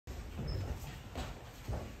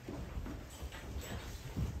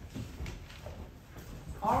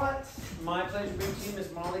All right, my pleasure to bring to you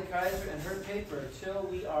Miss Molly Kaiser and her paper, Till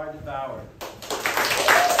We Are Devoured.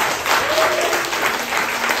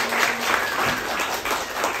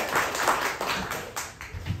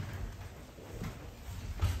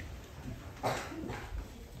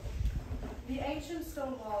 The ancient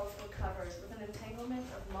stone walls were covered with an entanglement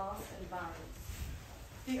of moss and vines.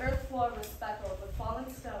 The earth floor was speckled with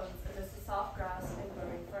falling stones amidst the soft grass and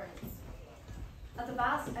growing ferns. At the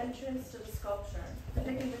vast entrance to the sculpture,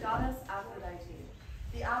 depicting the goddess Aphrodite,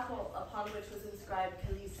 the apple upon which was inscribed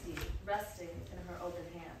Callisti, resting in her open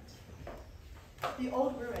hand. The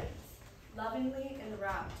old ruins, lovingly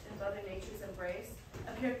enwrapped in Mother Nature's embrace,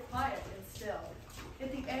 appeared quiet and still,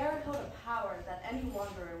 yet the air held a power that any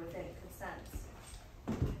wanderer within could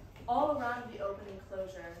sense. All around the open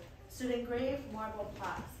enclosure stood engraved marble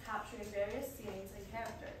plaques capturing various scenes and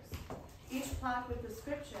characters, each plaque with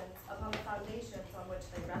descriptions upon the foundations on which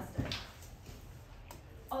they rested.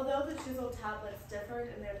 Although the chiseled tablets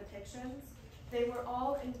differed in their depictions, they were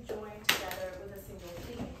all enjoined together with a single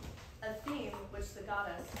theme, a theme which the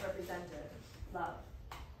goddess represented, love.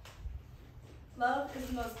 Love is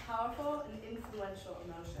the most powerful and influential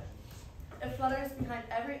emotion. It flutters behind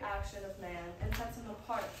every action of man and sets him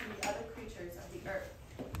apart from the other creatures of the earth.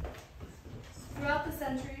 Throughout the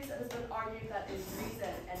centuries, it has been argued that it is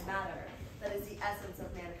reason and matter that is the essence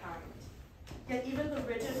of mankind. Yet even the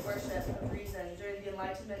rigid worship of reason during the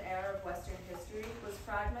Enlightenment era of Western history was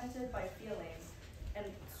fragmented by feelings and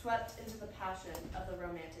swept into the passion of the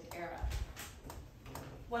Romantic era.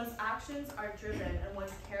 One's actions are driven and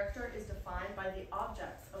one's character is defined by the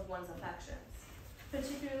objects of one's affections,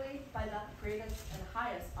 particularly by the greatest and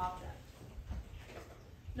highest object.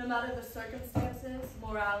 No matter the circumstances,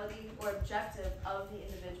 morality, or objective of the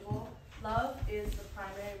individual, love is the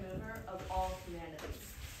primary mover of all humanity.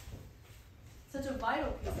 Such a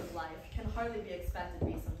vital piece of life can hardly be expected to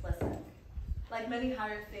be simplistic. Like many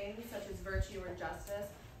higher things, such as virtue or justice,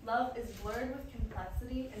 love is blurred with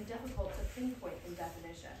complexity and difficult to pinpoint in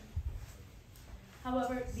definition.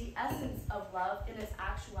 However, the essence of love in its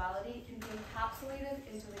actuality can be encapsulated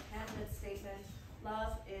into the candid statement,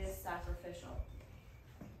 love is sacrificial.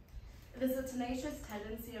 It is a tenacious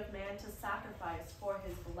tendency of man to sacrifice for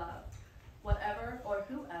his beloved, whatever or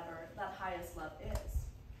whoever that highest love is.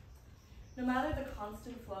 No matter the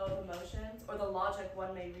constant flow of emotions or the logic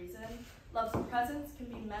one may reason, love's presence can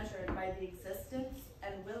be measured by the existence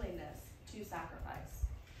and willingness to sacrifice.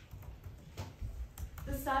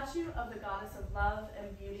 The statue of the goddess of love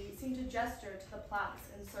and beauty seemed to gesture to the plaques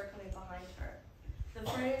encircling behind her, the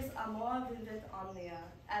phrase amor vivit omnia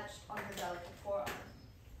etched on her delicate forearm.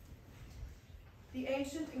 The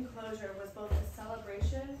ancient enclosure was both a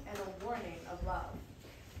celebration and a warning of love.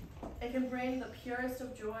 It can bring the purest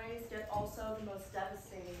of joys, yet also the most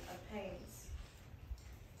devastating of pains.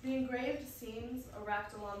 The engraved scenes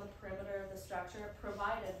erected along the perimeter of the structure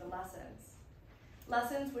provided the lessons.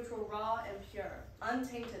 Lessons which were raw and pure,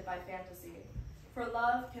 untainted by fantasy, for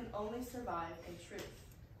love can only survive in truth.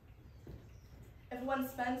 If one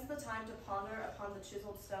spends the time to ponder upon the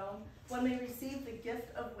chiseled stone, one may receive the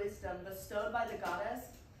gift of wisdom bestowed by the goddess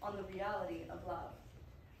on the reality of love.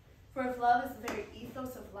 For if love is the very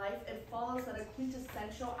ethos of life, it follows that a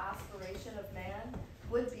quintessential aspiration of man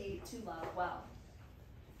would be to love well.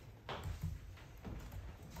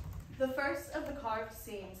 The first of the carved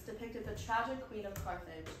scenes depicted the tragic queen of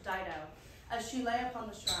Carthage, Dido, as she lay upon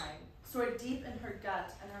the shrine, sword deep in her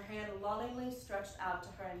gut and her hand longingly stretched out to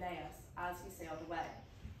her Aeneas as he sailed away.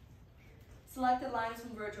 Selected lines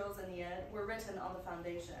from Virgil's Aeneid were written on the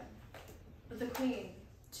foundation. But the queen,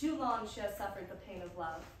 too long she has suffered the pain of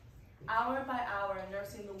love, hour by hour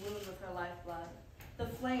nursing the wound with her lifeblood. The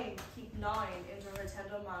flame keep gnawing into her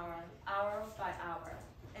tender marrow, hour by hour,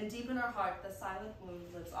 and deep in her heart the silent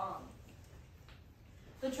wound lives on.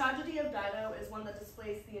 The tragedy of Dido is one that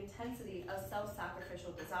displays the intensity of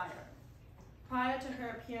self-sacrificial desire. Prior to her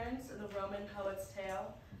appearance in the Roman poet's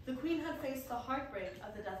tale, the queen had faced the heartbreak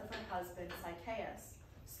of the death of her husband, Sychaeus,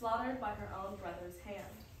 slaughtered by her own brother's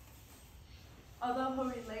hand. Although her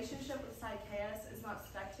relationship with Sychaeus is not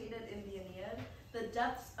spectated in the Aeneid, the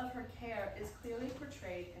depths of her care is clearly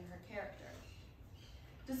portrayed in her character.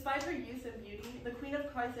 Despite her youth and beauty, the Queen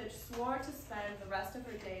of Carthage swore to spend the rest of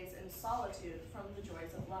her days in solitude from the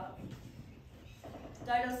joys of love.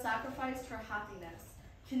 Dido sacrificed her happiness,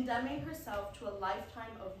 condemning herself to a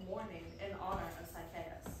lifetime of mourning in honor of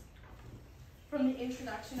Sychaeus. From the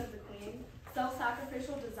introduction of the queen,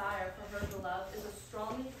 self-sacrificial desire for her beloved is a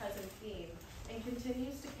strongly present theme and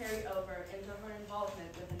continues to carry over into her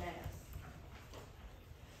involvement with Aeneas.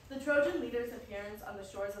 The Trojan leader's appearance on the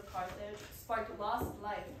shores of Carthage sparked lost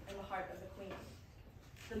life in the heart of the queen.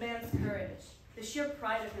 the man's courage, the sheer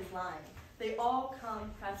pride of his line, they all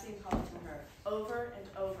come pressing home to her, over and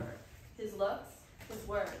over. His looks, his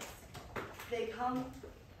words, they cling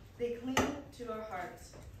to her heart.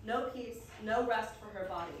 No peace, no rest for her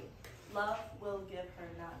body. Love will give her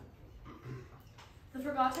none. The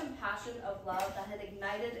forgotten passion of love that had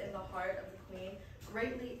ignited in the heart of the queen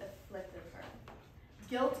greatly afflicted her.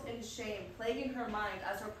 Guilt and shame plaguing her mind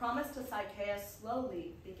as her promise to Sychaeus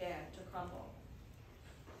slowly began to crumble.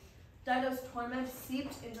 Dido's torment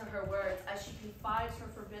seeped into her words as she confides her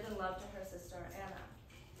forbidden love to her sister Anna.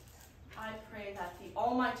 I pray that the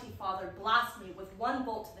Almighty Father blast me with one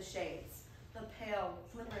bolt to the shades, the pale,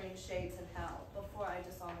 flickering shades in hell, before I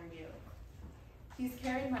dishonor you. He's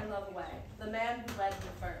carried my love away, the man who led me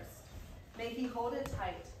first. May he hold it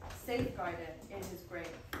tight, safeguard it in his grave.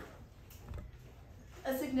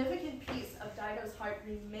 A significant piece of Dido's heart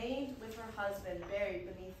remained with her husband buried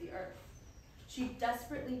beneath the earth. She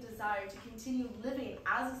desperately desired to continue living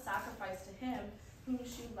as a sacrifice to him whom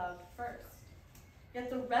she loved first. Yet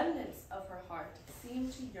the remnants of her heart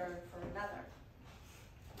seemed to yearn for another.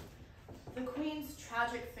 The queen's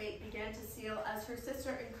tragic fate began to seal as her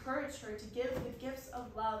sister encouraged her to give the gifts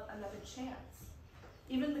of love another chance.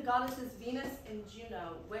 Even the goddesses Venus and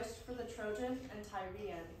Juno wished for the Trojan and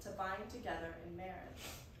Tyrian to bind together in marriage.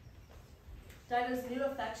 Dido's new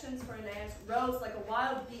affections for Aeneas rose like a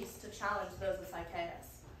wild beast to challenge those of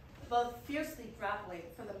Sychaeus, both fiercely grappling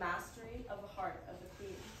for the mastery of the heart of the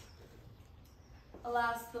queen.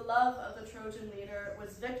 Alas, the love of the Trojan leader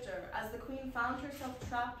was victor as the queen found herself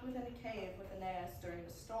trapped within a cave with Aeneas during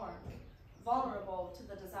a storm, vulnerable to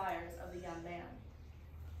the desires of the young man.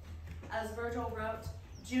 As Virgil wrote,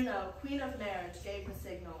 Juno, queen of marriage, gave the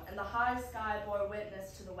signal, and the high sky bore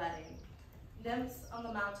witness to the wedding. Nymphs on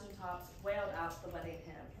the mountaintops wailed out the wedding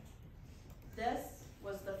hymn. This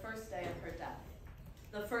was the first day of her death,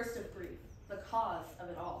 the first of grief, the cause of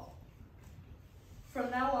it all.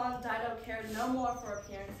 From now on, Dido cared no more for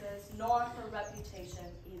appearances, nor for reputation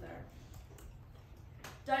either.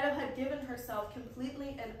 Dido had given herself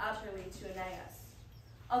completely and utterly to Aeneas.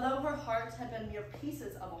 Although her heart had been mere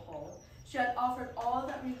pieces of a whole, she had offered all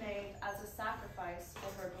that remained as a sacrifice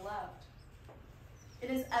for her beloved. It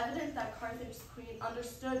is evident that Carthage's queen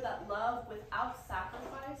understood that love without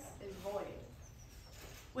sacrifice is void.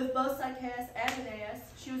 With both Sychaeus and Aeneas,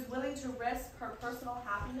 she was willing to risk her personal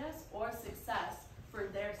happiness or success for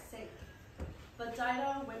their sake. But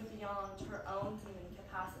Dido went beyond her own human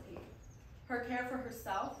capacity. Her care for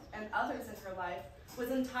herself and others in her life was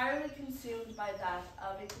entirely consumed by that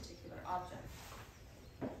of a particular object.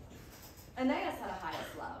 Aeneas had a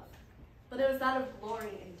highest love, but it was that of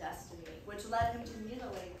glory and destiny, which led him to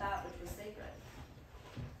mutilate that which was sacred.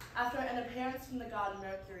 After an appearance from the god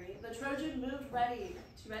Mercury, the Trojan moved ready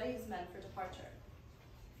his men for departure.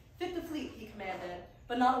 Fit the fleet, he commanded,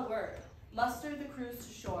 but not a word. Muster the crews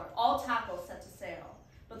to shore, all tackle set to sail.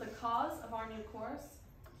 But the cause of our new course,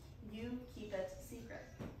 you keep it secret.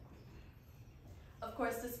 Of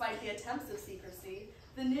course, despite the attempts of secrecy,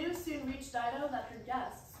 the news soon reached Dido that her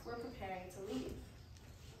guests were preparing to leave.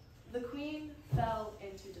 The queen fell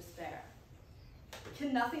into despair.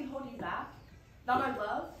 Can nothing hold you back? Not our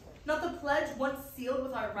love? Not the pledge once sealed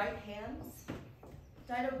with our right hands?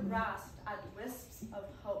 Dido grasped at wisps of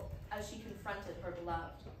hope as she confronted her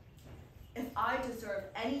beloved. If I deserve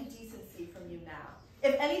any decency from you now,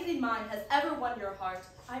 if anything mine has ever won your heart,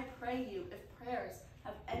 I pray you, if prayers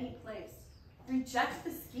have any place, reject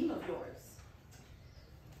the scheme of yours.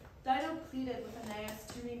 Dido pleaded with Aeneas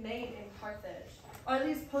to remain in Carthage, or at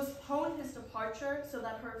least postpone his departure so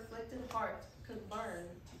that her afflicted heart could learn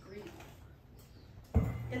to grieve.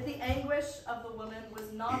 Yet the anguish of the woman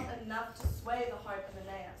was not enough to sway the heart of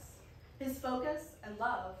Aeneas. His focus and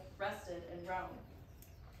love rested in Rome.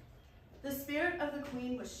 The spirit of the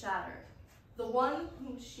queen was shattered. The one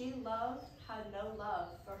whom she loved had no love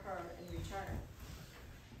for her in return.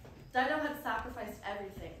 Dido had sacrificed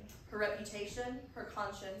everything, her reputation, her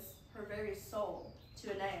conscience, her very soul,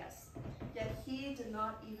 to Aeneas, yet he did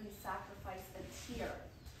not even sacrifice a tear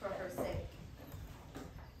for her sake.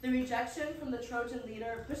 The rejection from the Trojan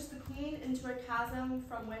leader pushed the queen into a chasm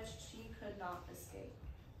from which she could not escape.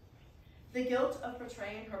 The guilt of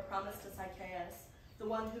betraying her promise to Sychaeus, the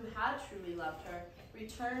one who had truly loved her,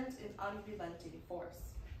 returned in unrelenting force.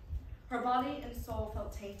 Her body and soul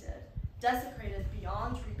felt tainted, desecrated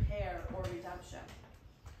beyond repair or redemption.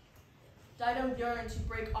 Dido yearned to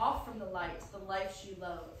break off from the life she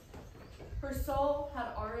loathed. Her soul had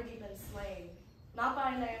already been slain, not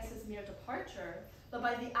by Aeneas' mere departure, but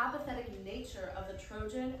by the apathetic nature of the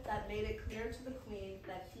Trojan that made it clear to the queen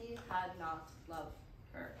that he had not loved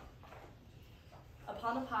her.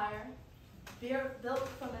 Upon a pyre, built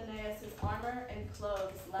from Aeneas' armor and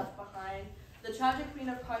clothes left behind, the tragic queen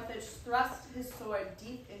of Carthage thrust his sword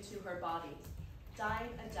deep into her body, dying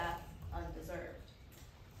a death undeserved.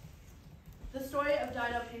 The story of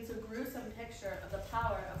Dido paints a gruesome picture of the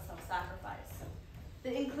power of self-sacrifice.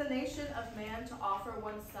 The inclination of man to offer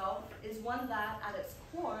oneself is one that, at its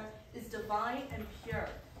core, is divine and pure.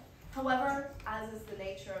 However, as is the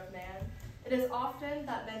nature of man, it is often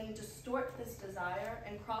that many distort this desire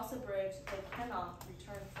and cross a bridge they cannot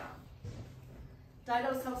return from.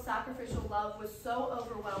 Dido's self-sacrificial love was so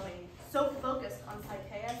overwhelming, so focused on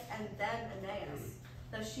Psycheus and then Aeneas,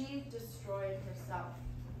 that she destroyed herself.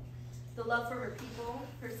 The love for her people,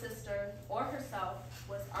 her sister, or herself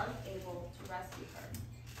was unable to rescue her.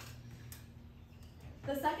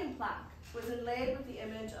 The second plaque was inlaid with the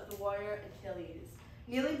image of the warrior Achilles,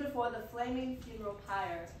 kneeling before the flaming funeral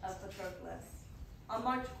pyre of Patroclus,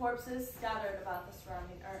 unmarked corpses scattered about the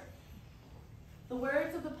surrounding earth. The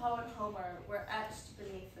words of the poet Homer were etched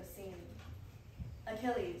beneath the scene.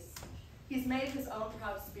 Achilles, he's made his own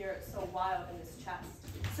proud spirit so wild in his chest,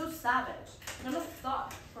 so savage, none of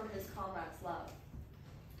thought for his comrade's love.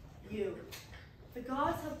 You, the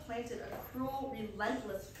gods have planted a cruel,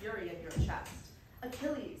 relentless fury in your chest.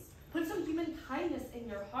 Achilles, put some human kindness in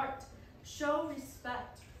your heart. Show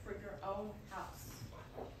respect for your own house.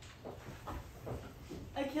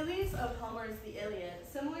 Achilles of Homer's The Iliad,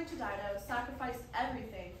 similar to Dido, sacrificed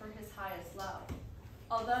everything for his highest love,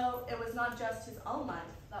 although it was not just his own life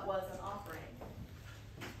that was an offering.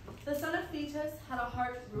 The son of Thetis had a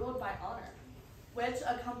heart ruled by honor, which,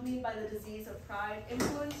 accompanied by the disease of pride,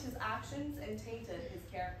 influenced his actions and tainted his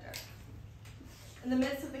character. In the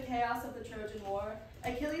midst of the chaos of the Trojan War,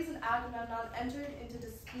 Achilles and Agamemnon entered into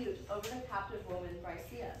dispute over the captive woman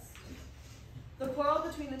Briseis. The quarrel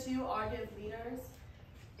between the two Argive leaders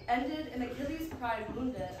ended in Achilles' pride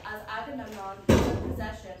wounded as Agamemnon took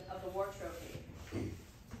possession of the war trophy.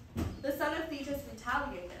 The son of Thetis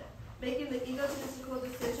retaliated, making the egotistical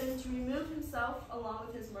decision to remove himself along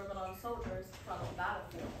with his Myrmidon soldiers from the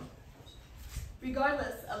battlefield.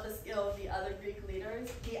 Regardless of the skill of the other Greek leaders,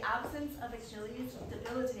 the absence of Achilles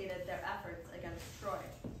debilitated their efforts against Troy.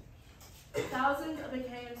 Thousands of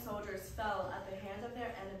Achaean soldiers fell at the hand of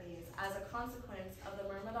their enemies as a consequence of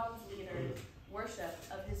the Myrmidon's leader's worship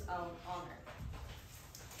of his own honor.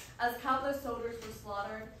 As countless soldiers were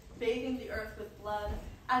slaughtered, bathing the earth with blood,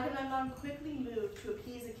 Agamemnon quickly moved to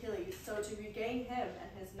appease Achilles so to regain him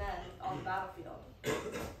and his men on the battlefield.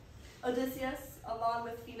 Odysseus, along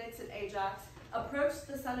with Phoenix and Ajax, approached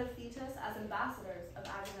the son of Thetis as ambassadors of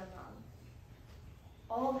Agamemnon.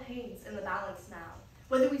 All hangs in the balance now,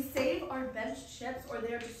 whether we save our benched ships or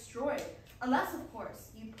they are destroyed, unless, of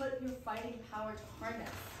course, you put your fighting power to harness.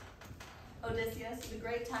 Odysseus, the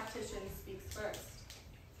great tactician, speaks first.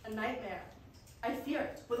 A nightmare. I fear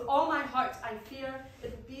it. With all my heart, I fear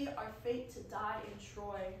it would be our fate to die in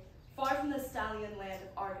Troy, far from the stallion land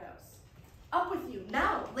of Argos. Up with you,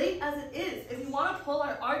 now, late as it is, if you want to pull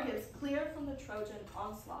our Argives clear from the Trojan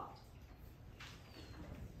onslaught.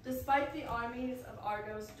 Despite the armies of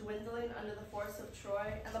Argos dwindling under the force of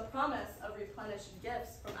Troy and the promise of replenished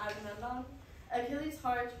gifts from Agamemnon, Achilles'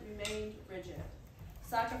 heart remained rigid,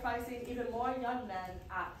 sacrificing even more young men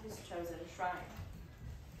at his chosen shrine.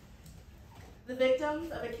 The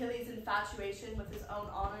victims of Achilles' infatuation with his own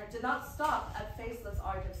honor did not stop at faceless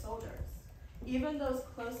Argive soldiers. Even those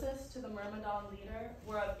closest to the Myrmidon leader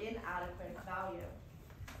were of inadequate value.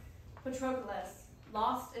 Patroclus,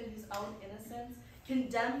 lost in his own innocence,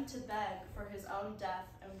 condemned to beg for his own death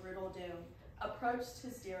and brutal doom, approached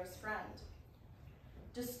his dearest friend.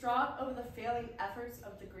 Distraught over the failing efforts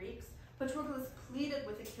of the Greeks, Patroclus pleaded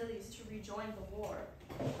with Achilles to rejoin the war.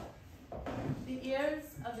 The ears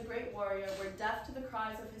of the great warrior were deaf to the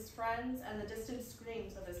cries of his friends and the distant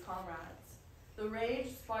screams of his comrades. The rage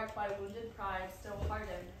sparked by wounded pride still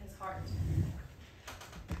hardened his heart.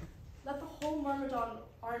 Let the whole Myrmidon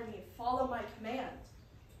army follow my command,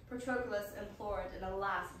 Patroclus implored in a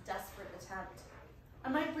last desperate attempt. I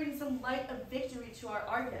might bring some light of victory to our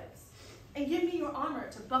Argives. And give me your armor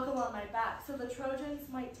to buckle on my back so the Trojans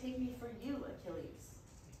might take me for you, Achilles.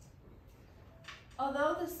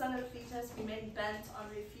 Although the son of Thetis remained bent on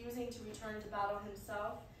refusing to return to battle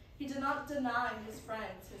himself, he did not deny his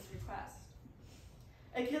friends his request.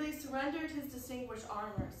 Achilles surrendered his distinguished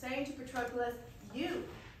armor, saying to Patroclus, "You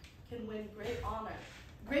can win great honor,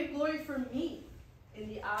 great glory for me in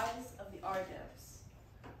the eyes of the Argives."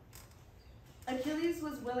 Achilles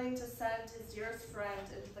was willing to send his dearest friend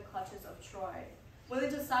into the clutches of Troy,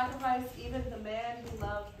 willing to sacrifice even the man he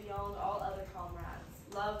loved beyond all other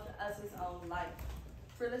comrades, loved as his own life,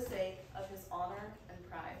 for the sake of his honor and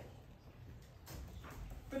pride.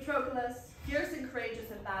 Patroclus, fierce and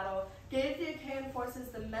courageous in battle, gave the Achaean forces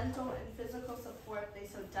the mental and physical support they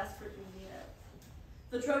so desperately needed.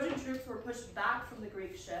 The Trojan troops were pushed back from the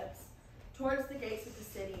Greek ships towards the gates of the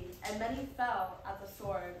city, and many fell at the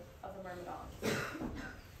sword of the Myrmidons.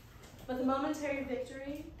 But the momentary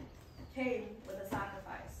victory came with a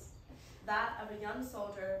sacrifice, that of a young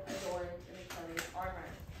soldier adorned in Achilles' armor.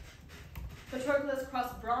 Patroclus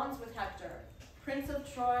crossed bronze with Hector, prince of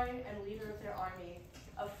Troy and leader of their army,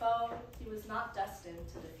 a foe he was not destined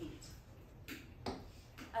to defeat.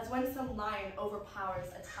 As when some lion overpowers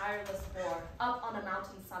a tireless boar up on a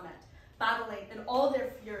mountain summit, battling in all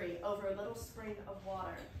their fury over a little spring of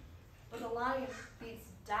water, but the lion beats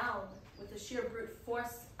down with the sheer brute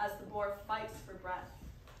force as the boar fights for breath.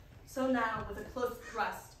 So now, with a close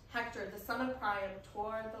thrust, Hector, the son of Priam,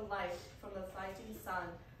 tore the life from the fighting son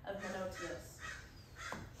of Menoetius.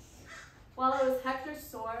 While it was Hector's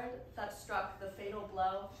sword that struck the fatal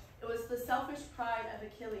blow, it was the selfish pride of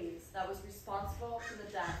Achilles that was responsible for the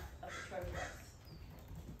death of Patroclus.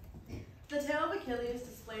 The tale of Achilles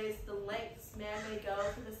displays the lengths man may go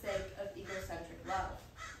for the sake of egocentric love.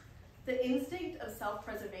 The instinct of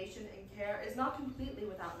self-preservation and care is not completely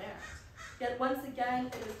without merit, yet once again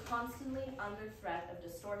it is constantly under threat of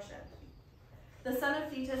distortion. The son of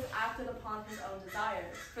Thetis acted upon his own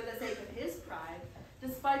desires for the sake of his pride,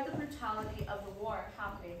 despite the brutality of the war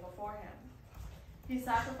happening before him. He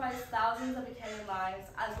sacrificed thousands of Achaean lives,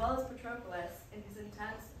 as well as Patroclus, in his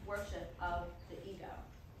intense worship of the ego.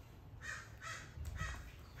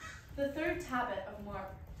 The third tablet of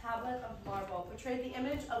marble portrayed the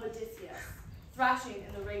image of Odysseus, thrashing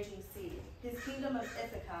in the raging sea, his kingdom of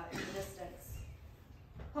Ithaca in the distance.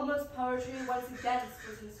 Homer's poetry once again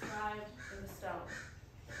was inscribed in the stone.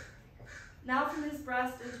 Now from his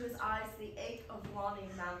breast into his eyes the ache of longing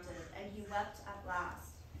mounted, and he wept at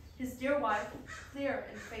last. His dear wife, clear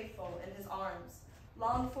and faithful in his arms,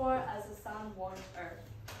 longed for as the sun warmed earth.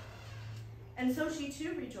 And so she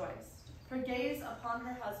too rejoiced, her gaze upon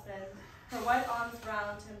her husband, her white arms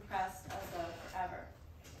round him pressed as though forever.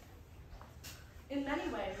 In many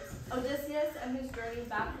ways, Odysseus and his journey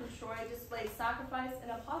back from Troy displayed sacrifice in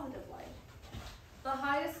a positive light. The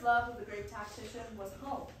highest love of the great tactician was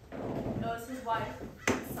home. It was his wife,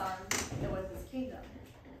 his son, it was his kingdom.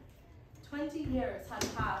 20 years had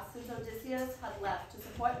passed since Odysseus had left to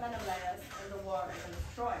support Menelaus in the war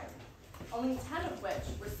against Troy, only 10 of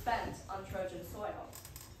which were spent on Trojan soil.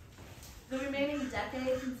 The remaining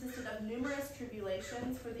decade consisted of numerous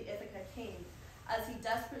tribulations for the Ithaca king, as he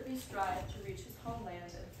desperately strived to reach his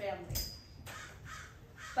homeland and family.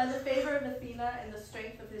 By the favor of Athena and the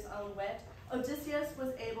strength of his own wit, Odysseus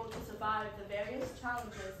was able to survive the various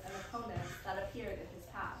challenges and opponents that appeared in his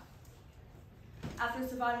path. After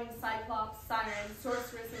surviving Cyclops, sirens,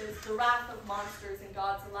 sorceresses, the wrath of monsters and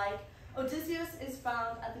gods alike, Odysseus is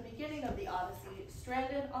found at the beginning of the Odyssey,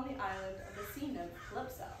 stranded on the island of the sea nymph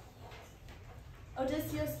Calypso.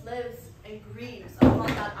 Odysseus lives and grieves upon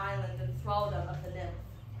that island in thraldom of the nymph.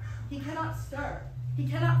 He cannot stir, he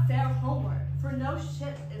cannot fare homeward, for no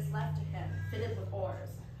ship is left to him fitted with oars,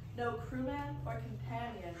 no crewman or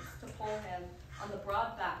companions to pull him on the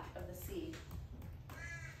broad back of the sea.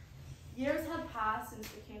 Years had passed since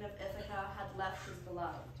the king of Ithaca had left his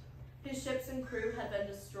beloved. His ships and crew had been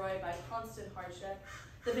destroyed by constant hardship.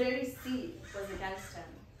 The very sea was against him.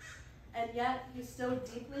 And yet he still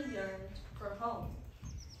deeply yearned for home.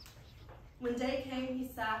 When day came, he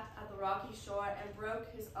sat at the rocky shore and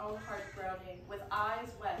broke his own heart groaning, with eyes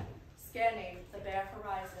wet, scanning the bare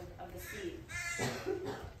horizon of the sea.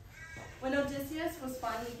 When Odysseus was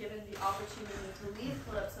finally given the opportunity to leave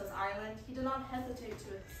Calypso's island, he did not hesitate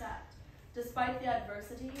to accept, despite the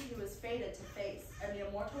adversity he was fated to face and the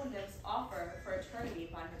immortal nymph's offer for eternity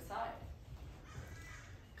by her side.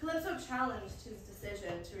 Calypso challenged his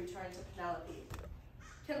decision to return to Penelope.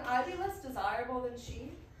 Can I be less desirable than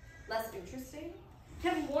she? Less interesting?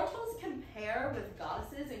 Can mortals compare with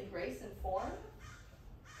goddesses in grace and form?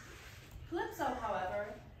 Calypso,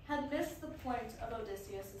 however, had missed the point of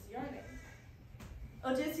Odysseus' yearning.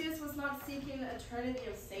 Odysseus was not seeking eternity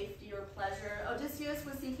of safety or pleasure. Odysseus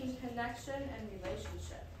was seeking connection and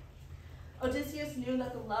relationship. Odysseus knew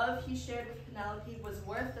that the love he shared with Penelope was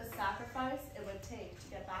worth the sacrifice it would take to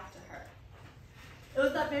get back to her. It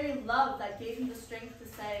was that very love that gave him the strength to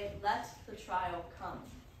say, "Let the trial come."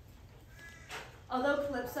 Although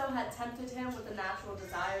Calypso had tempted him with the natural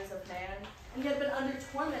desires of man, and he had been under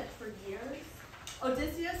torment for years,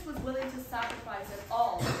 Odysseus was willing to sacrifice it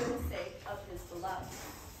all for the sake of his beloved.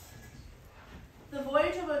 The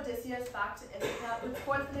voyage of Odysseus back to Ithaca puts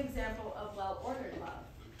forth an example of well-ordered love.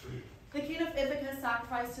 The king of Ithaca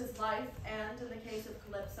sacrificed his life and, in the case of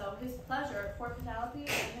Calypso, his pleasure for Penelope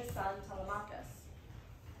and his son Telemachus.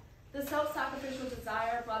 The self-sacrificial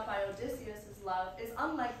desire brought by Odysseus' love is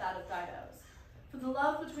unlike that of Dido's, for the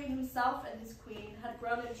love between himself and his queen had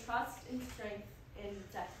grown in trust and strength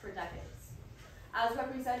for decades, as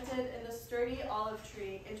represented in the sturdy olive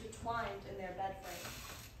tree intertwined in their bed frame.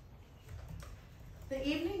 The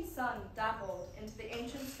evening sun dappled into the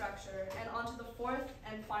ancient structure and onto the fourth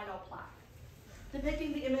and final plaque,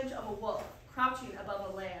 depicting the image of a wolf crouching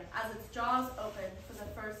above a lamb as its jaws opened for the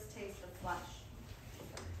first taste of flesh.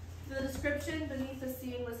 The description beneath the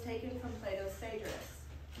scene was taken from Plato's Phaedrus,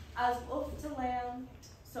 as wolf to lamb,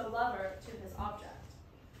 so lover to his object.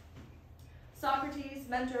 Socrates,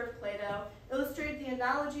 mentor of Plato, illustrated the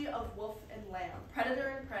analogy of wolf and lamb,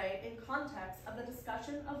 predator and prey, in context of the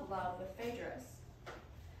discussion of love with Phaedrus.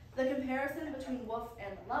 The comparison between wolf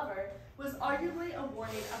and lover was arguably a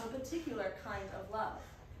warning of a particular kind of love,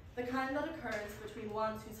 the kind that occurs between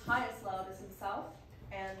one whose highest love is himself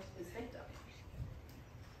and his victim.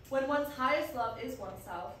 When one's highest love is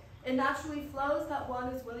oneself, it naturally flows that one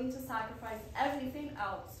is willing to sacrifice everything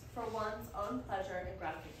else for one's own pleasure and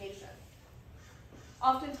gratification.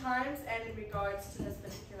 Oftentimes, and in regards to this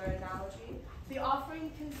particular analogy, the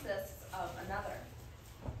offering consists of another.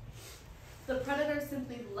 The predator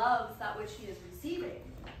simply loves that which he is receiving,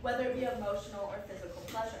 whether it be emotional or physical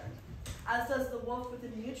pleasure, as does the wolf with the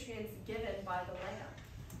nutrients given by the lamb.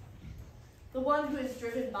 The one who is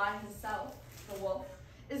driven by himself, the wolf,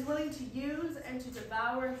 is willing to use and to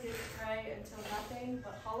devour his prey until nothing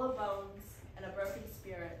but hollow bones and a broken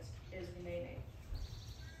spirit is remaining.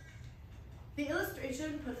 The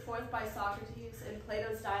illustration put forth by Socrates in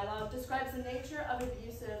Plato's dialogue describes the nature of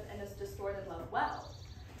abusive and distorted love well.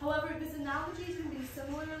 However, this analogy can be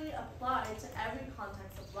similarly applied to every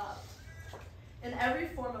context of love. In every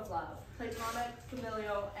form of love, platonic,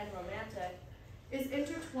 familial, and romantic, is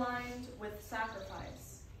intertwined with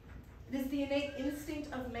sacrifice. It is the innate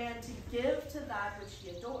instinct of man to give to that which he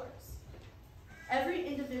adores. Every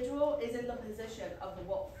individual is in the position of the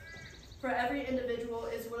wolf, for every individual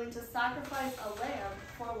is willing to sacrifice a lamb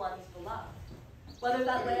for one's beloved, whether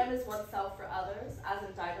that lamb is oneself for others, as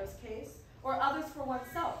in Dido's case, or others for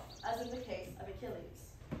oneself, as in the case of Achilles.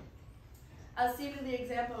 As seen in the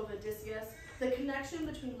example of Odysseus, the connection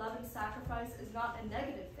between love and sacrifice is not a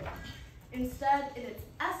negative thing. Instead, in its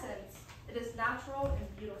essence, it is natural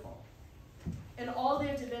and beautiful. In all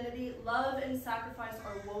their divinity, love and sacrifice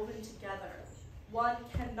are woven together. One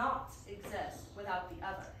cannot exist without the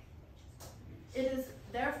other. It is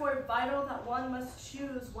therefore vital that one must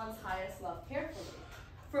choose one's highest love carefully,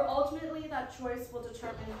 for ultimately that choice will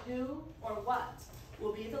determine who or what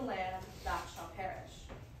will be the lamb that shall perish.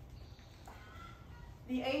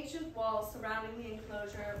 The ancient walls surrounding the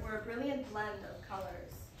enclosure were a brilliant blend of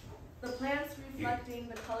colors, the plants reflecting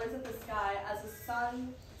the colors of the sky as the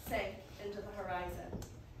sun sank into the horizon.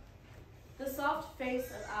 The soft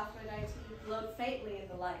face of Aphrodite glowed faintly in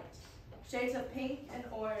the light, shades of pink and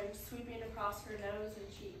orange sweeping across her nose and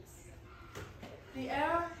cheeks. The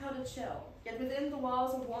air held a chill, yet within the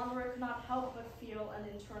walls a wanderer could not help but feel an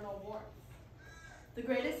internal warmth. The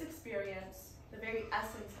greatest experience, the very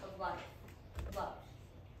essence of life, love.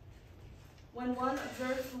 When one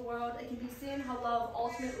observes the world, it can be seen how love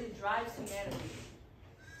ultimately drives humanity.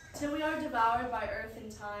 Till we are devoured by earth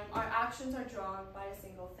and time, our actions are drawn by a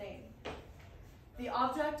single thing: the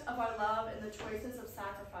object of our love and the choices of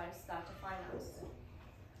sacrifice that define us.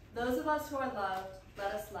 Those of us who are loved,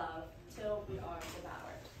 let us love till we are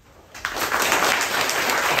devoured.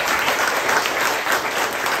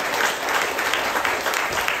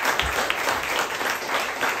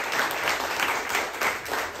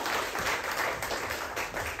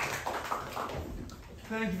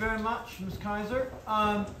 Thank you very much, Ms. Kaiser.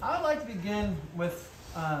 I would like to begin with,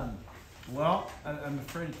 well, I'm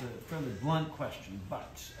afraid it's a fairly blunt question,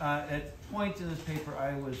 but at points in this paper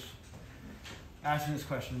I was asking this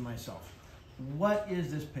question to myself. What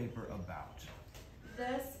is this paper about?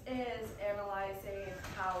 This is analyzing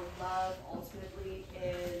how love ultimately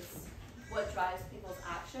is what drives people's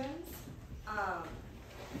actions,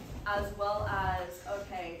 as well as,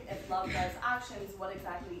 okay, if love drives actions, what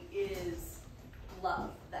exactly is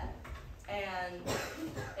love then? And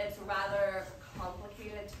it's a rather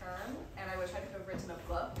complicated term, and I wish I could have written a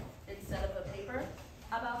book instead of a paper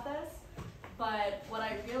about this. But what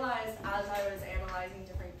I realized as I was analyzing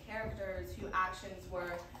different characters whose actions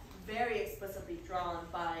were very explicitly drawn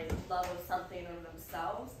by love of something in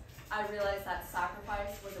themselves, I realized that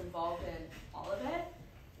sacrifice was involved in all of it,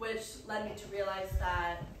 which led me to realize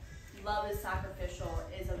that love is sacrificial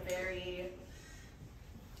is a very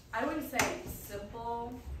I wouldn't say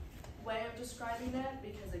simple way of describing it,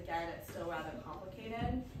 because again, it's still rather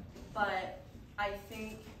complicated, but I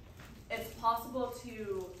think it's possible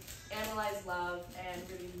to analyze love and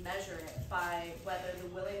really measure it by whether the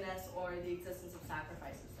willingness or the existence of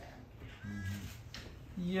sacrifice is there.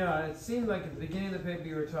 Yeah, it seemed like at the beginning of the paper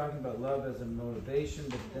you were talking about love as a motivation,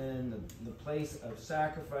 but then the place of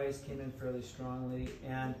sacrifice came in fairly strongly.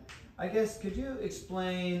 And I guess, could you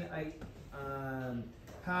explain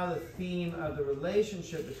how the theme of the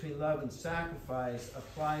relationship between love and sacrifice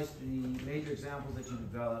applies to the major examples that you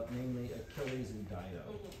developed, namely Achilles and Dido?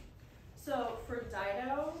 So for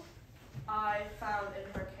Dido, I found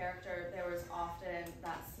in her character there was often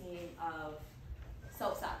that scene of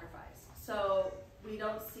self-sacrifice. So we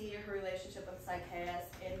don't see her relationship with Psycheus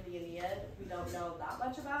in the Aeneid. We don't know that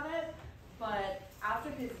much about it. But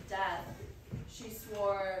after his death, she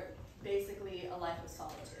swore basically a life of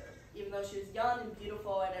solitude. Even though she was young and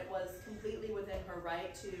beautiful and it was completely within her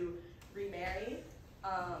right to remarry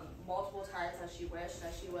multiple times as she wished,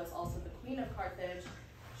 as she was also the queen of Carthage,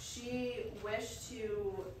 she wished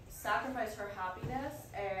to sacrifice her happiness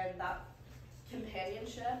and that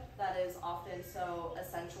companionship that is often so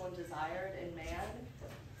essential and desired in man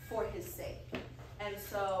for his sake. And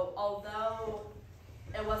so although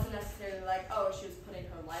it wasn't necessarily like, oh, she was putting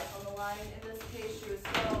her life on the line in this case, she was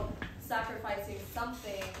still sacrificing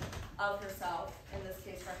something of herself, in this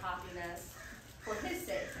case her happiness, for his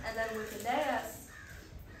sake. And then with Aeneas,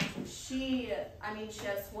 she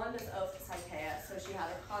has sworn this oath to Psycheus, so she had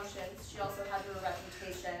her conscience, she also had her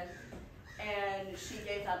reputation, and she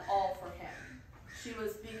gave that all for him. She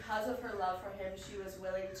was, because of her love for him, she was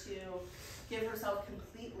willing to give herself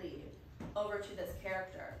completely over to this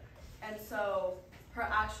character. And so her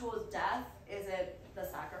actual death isn't the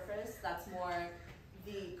sacrifice, that's more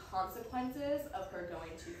the consequences of her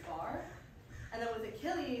going too far. And then with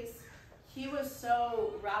Achilles, he was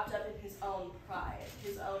so wrapped up in his own pride,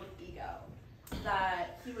 his own ego,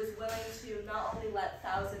 that he was willing to not only let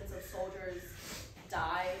thousands of soldiers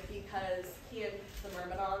die because he and the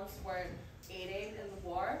Myrmidons weren't aiding in the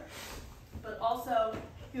war, but also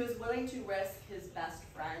he was willing to risk his best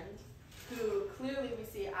friend, who clearly we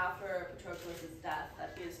see after Patroclus' death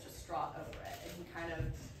that he is distraught over it, and he kind of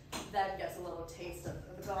then gets a little taste of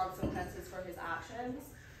the consequences for his actions.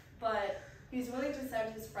 But he's willing to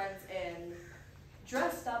send his friends in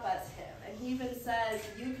dressed up as him, and he even says,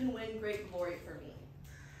 "You can win great glory for me."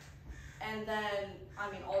 And then,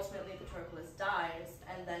 ultimately Patroclus dies,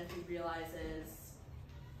 and then he realizes,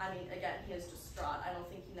 again, he is distraught. I don't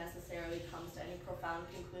think he necessarily comes to any profound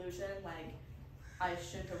conclusion, like, I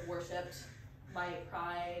shouldn't have worshipped my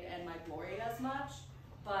pride and my glory as much,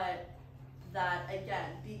 but that,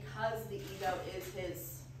 again, because the ego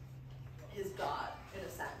is his God, in a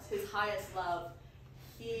sense, his highest love,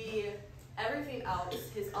 everything else,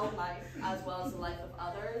 his own life, as well as the life of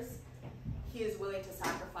others, he is willing to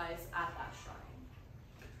sacrifice at that shrine.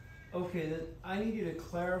 Okay, then I need you to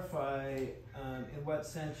clarify in what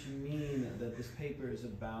sense you mean that this paper is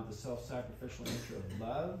about the self-sacrificial nature of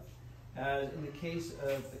love. As in the case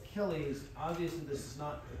of Achilles, obviously this does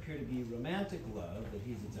not appear to be romantic love that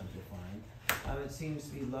he's exemplifying. It seems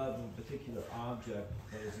to be love of a particular object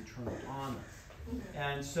that is eternal honor.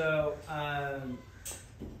 And so,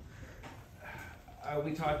 are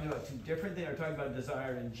we talking about two different things? Are we talking about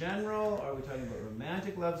desire in general? Are we talking about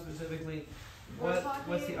romantic love specifically?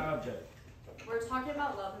 What's the object? We're talking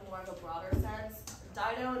about love in more of a broader sense.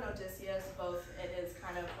 Dido and Odysseus, both, it is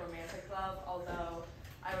kind of romantic love, although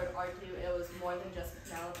I would argue it was more than just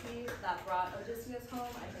Penelope that brought Odysseus home.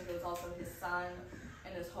 I think it was also his son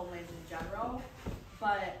and his homeland in general.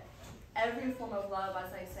 But every form of love,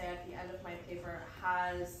 as I say at the end of my paper,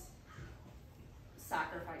 has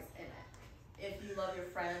sacrifice in it. If you love your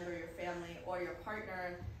friend or your family or your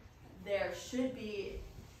partner, there should be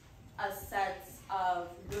a sense of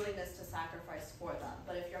willingness to sacrifice for them.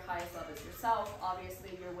 But if your highest love is yourself,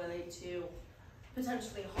 obviously you're willing to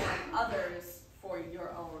potentially harm others for your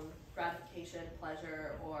own gratification,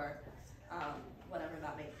 pleasure, or whatever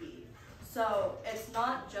that may be. So it's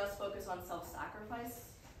not just focused on self-sacrifice.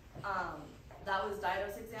 That was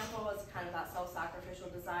Dido's example, was kind of that self-sacrificial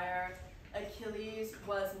desire. Achilles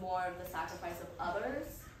was more of the sacrifice of others,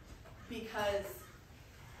 because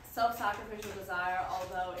self-sacrificial desire,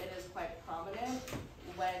 although it is quite prominent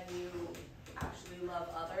when you actually love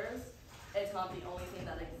others, it's not the only thing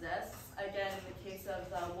that exists. Again, in the case of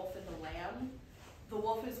the wolf and the lamb, the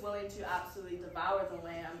wolf is willing to absolutely devour the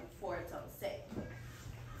lamb for its own sake.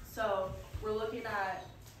 So we're looking at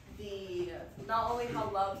not only how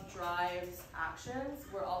love drives actions,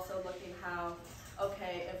 we're also looking how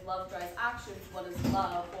okay, if love drives actions, what is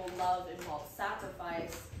love? Well, love involves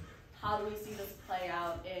sacrifice. How do we see this play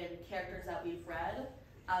out in characters that we've read,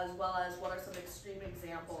 as well as what are some extreme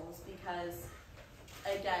examples? Because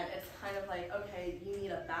again, it's kind of like, okay, you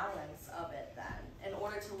need a balance of it then. In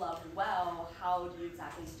order to love well, how do you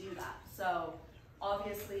exactly do that? So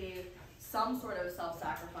obviously, some sort of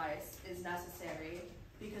self-sacrifice is necessary,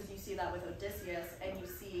 because you see that with Odysseus, and you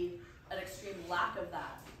see an extreme lack of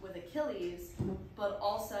that with Achilles, but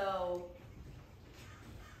also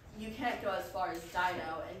you can't go as far as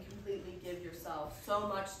Dido and completely give yourself so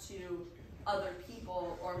much to other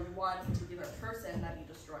people or one particular person that you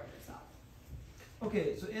destroy yourself.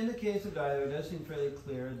 Okay, so in the case of Dido, it does seem fairly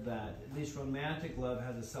clear that at least romantic love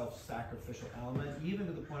has a self-sacrificial element, even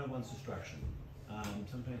to the point of one's destruction.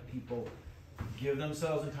 Sometimes people give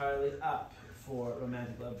themselves entirely up for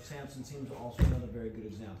romantic love. Samson seems also another very good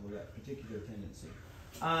example of that particular tendency.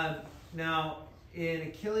 Now, in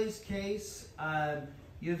Achilles' case,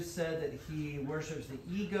 you've said that he worships the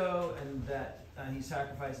ego and that he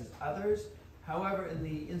sacrifices others. However, in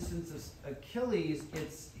the instance of Achilles,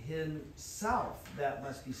 it's himself that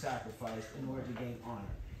must be sacrificed in order to gain honor.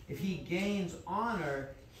 If he gains honor,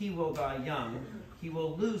 he will die young. He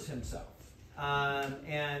will lose himself.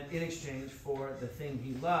 And in exchange for the thing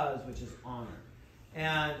he loves, which is honor.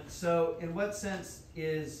 And so, in what sense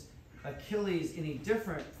is Achilles any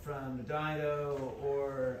different from Dido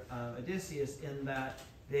or Odysseus in that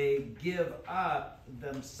they give up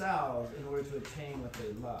themselves in order to attain what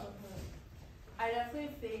they love? I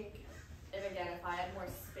definitely think, and again, if I had more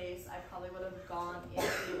space, I probably would have gone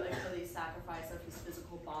into Achilles' sacrifice of his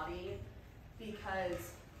physical body,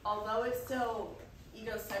 because although it's still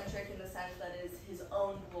egocentric in the sense that it is his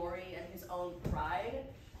own glory and his own pride,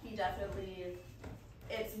 he definitely,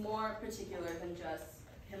 it's more particular than just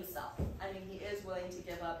himself. I mean, he is willing to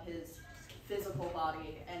give up his physical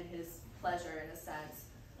body and his pleasure, in a sense,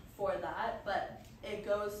 for that, but it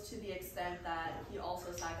goes to the extent that he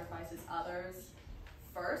also sacrifices others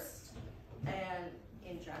first and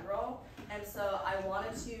in general. And so I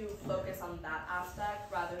wanted to focus on that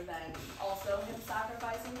aspect rather than also him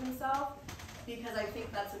sacrificing himself, because I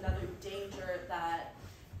think that's another danger that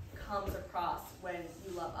comes across when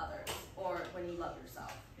you love others or when you love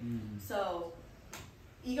yourself. Mm-hmm. So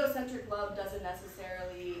egocentric love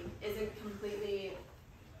isn't completely,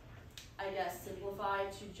 I guess,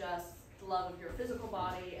 simplified to just the love of your physical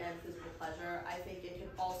body and physical pleasure. I think it can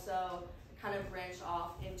also kind of branch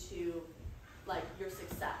off into like your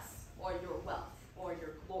success or your wealth or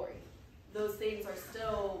your glory. Those things are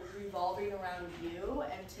still revolving around you,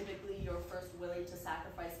 and typically you're first willing to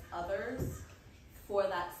sacrifice others for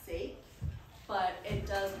that sake, but it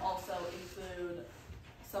does also include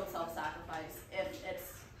some self-sacrifice if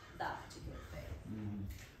it's that particular thing.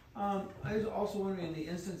 Mm-hmm. I was also wondering, in the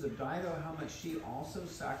instance of Dido, how much she also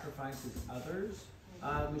sacrifices others.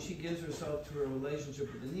 When she gives herself to a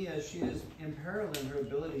relationship with Aeneas, she is imperiling her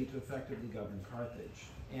ability to effectively govern Carthage,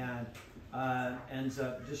 and ends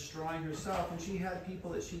up destroying herself, and she had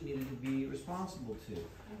people that she needed to be responsible to.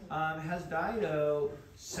 Has Dido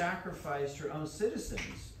sacrificed her own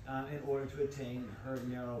citizens in order to attain her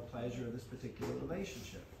narrow pleasure of this particular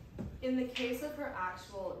relationship? In the case of her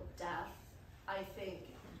actual death, I think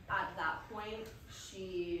at that point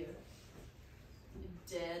she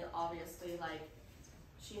did, obviously, like,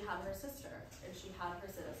 she had her sister and she had her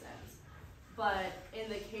citizens. But in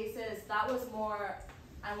the cases, that was more,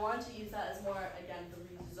 I wanted to use that as more, again,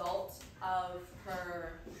 the result of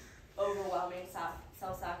her overwhelming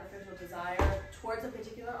self-sacrificial desire towards a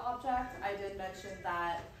particular object. I did mention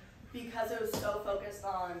that because it was so focused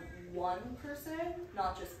on one person,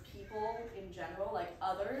 not just people in general, like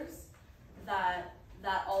others, that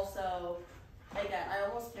also, again, I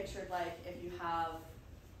almost pictured like if you have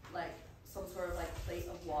like some sort of like plate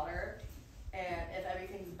of water, and if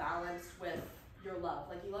everything's balanced with your love,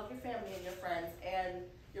 like you love your family and your friends and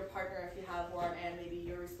your partner if you have one, and maybe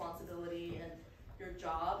your responsibility and your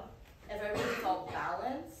job, if everything's all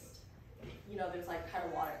balanced, you know, there's like kind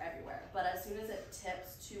of water everywhere. But as soon as it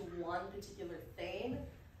tips to one particular thing,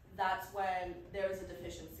 that's when there's a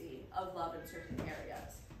deficiency of love in certain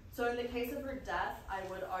areas. So in the case of her death, I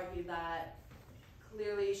would argue that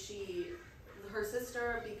clearly her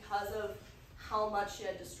sister, because of how much she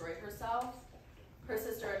had destroyed herself, her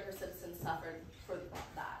sister and her citizens suffered for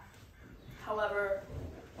that. However,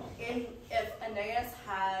 if Aeneas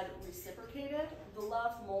had reciprocated the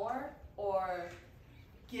love more, or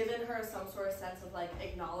given her some sort of sense of like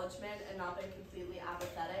acknowledgement and not been completely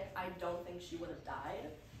apathetic, I don't think she would have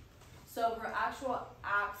died. So her actual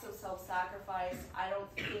acts of self-sacrifice, I don't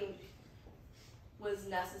think was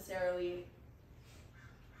necessarily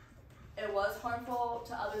it was harmful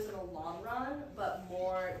to others in the long run, but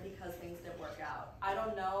more because things didn't work out. I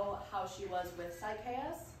don't know how she was with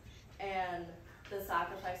Zacchaeus and the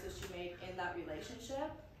sacrifices she made in that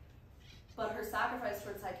relationship, but her sacrifice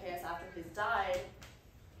towards Zacchaeus after he died,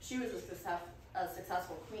 she was a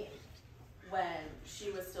successful queen when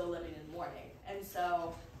she was still living in mourning. And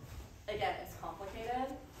so, again, it's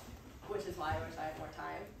complicated, which is why I wish I had more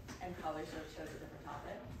time and probably should have chosen a different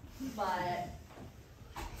topic. But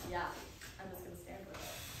yeah, I'm just going to stand with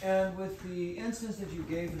it. And with the instance that you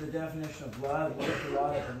gave for the definition of love, you looked a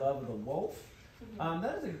lot at the love of the wolf.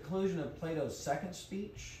 That is the conclusion of Plato's second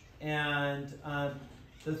speech. And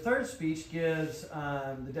the third speech gives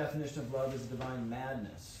the definition of love as divine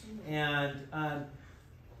madness. And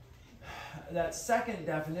that second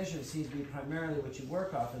definition seems to be primarily what you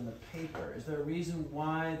work off in the paper. Is there a reason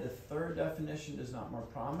why the third definition is not more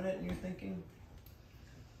prominent in your thinking?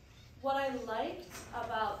 What I liked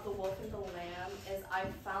about The Wolf and the Lamb is I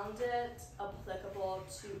found it applicable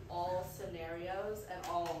to all scenarios and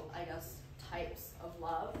all, I guess, types of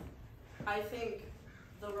love. I think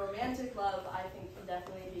the romantic love, can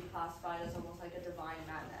definitely be classified as almost like a divine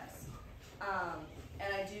madness.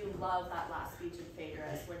 And I do love that last speech in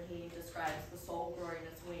Phaedrus when he describes the soul growing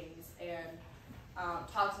its wings and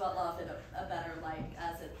talks about love in a better light,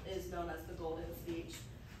 as it is known as the golden speech.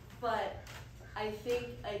 But I think,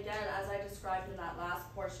 again, as I described in that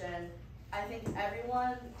last portion, I think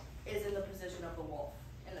everyone is in the position of the wolf,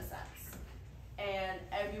 in a sense. And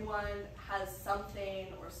everyone has something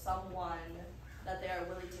or someone that they are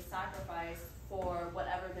willing to sacrifice for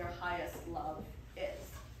whatever their highest love is.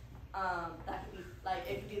 That could be,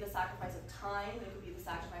 it could be the sacrifice of time, it could be the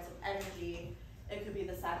sacrifice of energy, it could be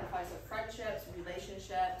the sacrifice of friendships,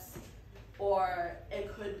 relationships, or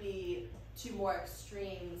it could be to more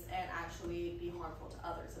extremes and actually be harmful to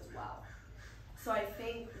others as well. So I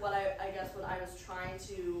think what I was trying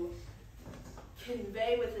to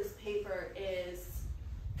convey with this paper is,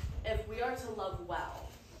 if we are to love well,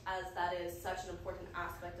 as that is such an important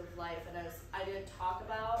aspect of life, and as I didn't talk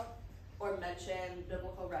about or mention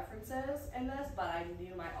biblical references in this, but I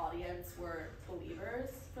knew my audience were believers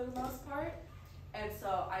for the most part, and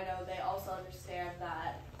so I know they also understand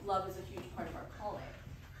that love is a huge part of our calling.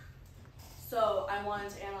 So I wanted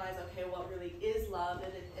to analyze, okay, what really is love?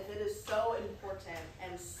 And if it is so important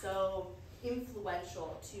and so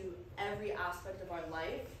influential to every aspect of our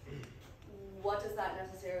life, what does that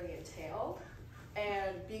necessarily entail?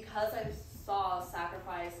 And because I saw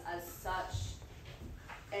sacrifice as such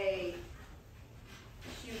a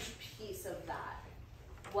huge piece of that,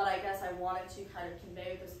 what I guess I wanted to kind of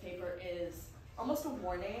convey with this paper is almost a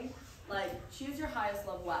warning, like, choose your highest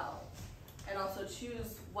love well. And also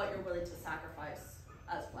choose what you're willing to sacrifice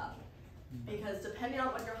as well. Because depending on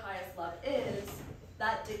what your highest love is,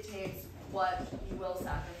 that dictates what you will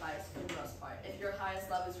sacrifice for the most part. If your highest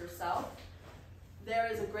love is yourself,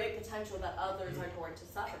 there is a great potential that others are going to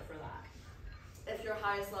suffer for that. If your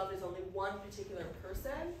highest love is only one particular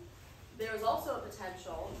person, there is also a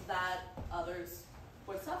potential that others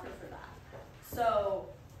would suffer for that. So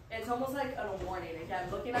it's almost like a warning. Again,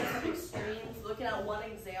 looking at some extremes, looking at one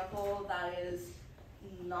example that is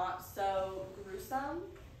not so gruesome,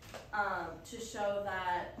 to show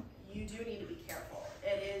that you do need to be careful.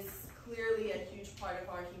 It is clearly a huge part of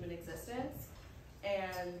our human existence,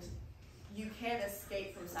 and you can't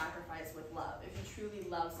escape from sacrifice with love. If you truly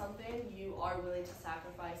love something, you are willing to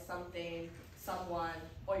sacrifice something, someone,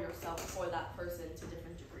 or yourself for that person to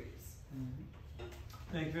different degrees.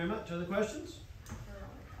 Thank you very much. Other questions?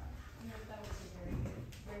 That was a very,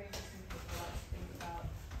 very interesting paper, a lot to think about.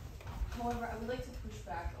 However, I would like to push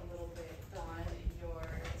back a little bit on your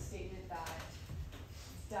statement that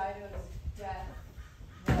Dido's death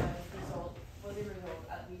was a result,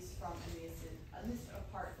 at least from Aeneas's, at least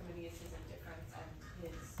apart from Aeneas's indifference and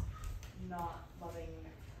his not loving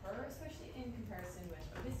her, especially in comparison with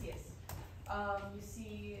Odysseus.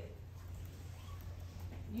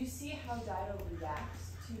 You see how Dido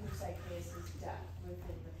reacts to Zacchaeus' death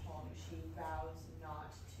within the poem. She vows not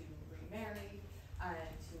to remarry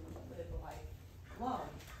and to live a life alone.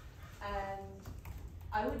 And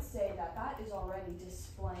I would say that that is already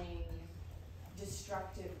displaying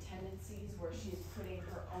destructive tendencies where she is putting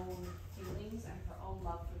her own feelings and her own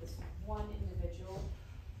love for this one individual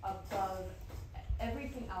above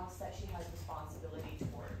everything else that she has responsibility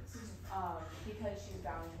towards. Because she's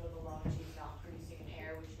bound to live alone, she's not producing an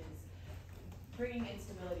heir, which is bringing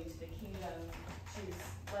instability to the kingdom. She's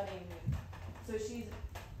failing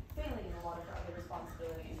in a lot of her other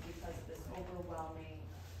responsibilities because of this overwhelming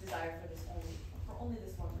desire for only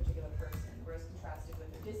this one particular person. Whereas contrasted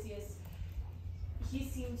with Odysseus, he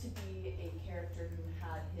seemed to be a character who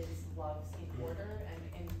had his loves in order and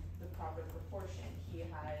in the proper proportion. He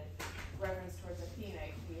had reverence towards Athena,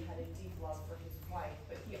 he had a deep love for his wife,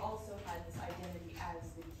 but he also had this identity as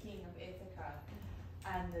the king of Ithaca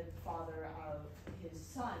and the father of his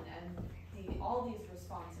son, and all these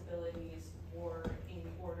responsibilities were in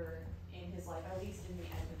order in his life, at least in the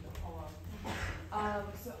end of the poem.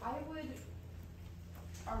 So I would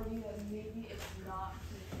argue that maybe it's not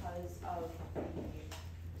because of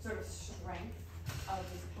the sort of strength of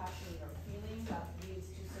his passion or feeling that leads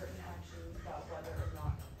to certain actions, but whether or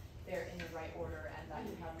not they're in the right order and that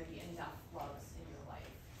you have maybe enough loves in your life.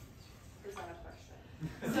 Is that a question?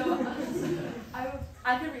 So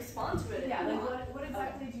I could respond to it. Yeah, like what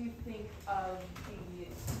exactly do you think of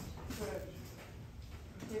the sort of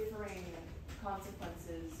differing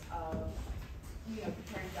consequences of,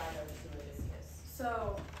 comparing Dido to Odysseus?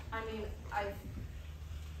 So, I mean, I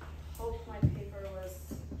hope my paper was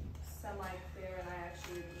semi-clear and I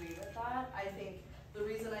actually agree with that. I think the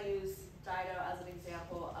reason I use Dido as an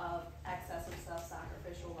example of excessive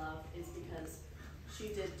self-sacrificial love is because she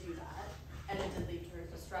did do that, and it did lead to her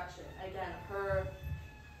destruction. Again, her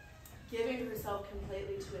giving herself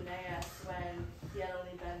completely to Aeneas when he had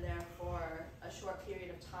only been there for a short period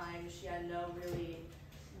of time, she had no really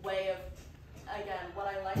way of, again, what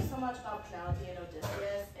I like so much about Penelope and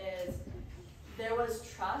Odysseus is there was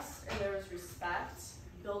trust and there was respect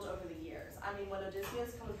built over the years. I mean, when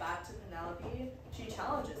Odysseus comes back to Penelope, she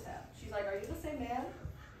challenges him. She's like, are you the same man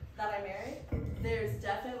that I married? There's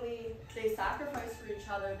definitely, they sacrifice for each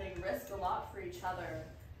other, they risk a lot for each other,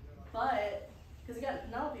 but, because again,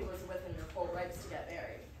 Penelope was within her full rights to get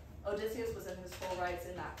married. Odysseus was in his full rights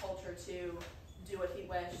in that culture to do what he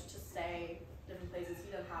wished, to stay different places.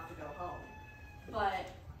 He didn't have to go home. But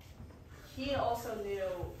he also knew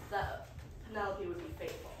that Penelope would be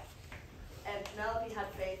faithful. And Penelope had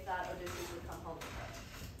faith that Odysseus would come home with her.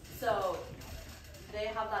 So they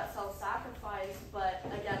have that self-sacrifice, but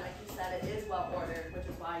again, like you said, it is well-ordered, which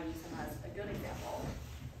is why I use him as a good example.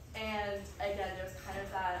 And again, there's kind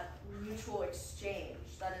of that mutual exchange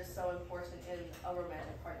that is so important in a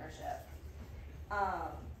romantic partnership.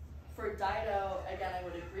 For Dido, again, I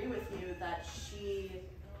would agree with you that she,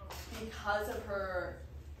 because of her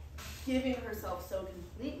giving herself so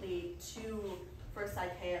completely to first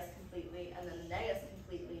Psychaeus completely and then Aeneas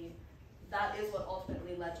completely, that is what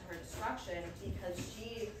ultimately led to her destruction, because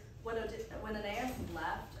she, when Aeneas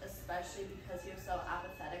left, especially because he was so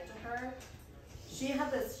apathetic to her, she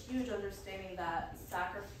had this huge understanding that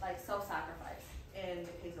self-sacrifice in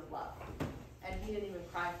the case of love. And he didn't even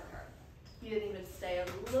cry for her. He didn't even stay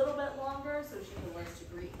a little bit longer so she could learn to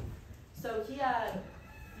grieve. So he had,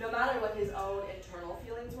 no matter what his own internal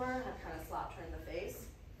feelings were, had kind of slapped her in the face,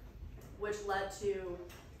 which led to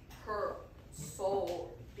her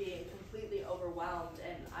soul being completely overwhelmed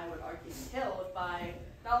and, I would argue, killed by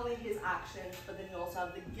not only his actions, but then you also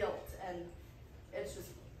have the guilt, and it's just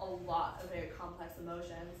a lot of very complex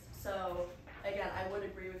emotions. So again, I would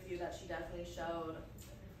agree with you that she definitely showed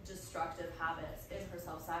destructive habits in her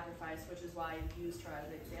self-sacrifice, which is why I used her as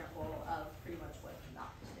an example of pretty much what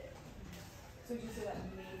not to do. So would you say that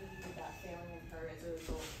maybe that failing in her is a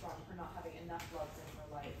result from her not having enough loves in her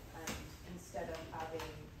life, and instead of having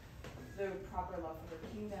the proper love for her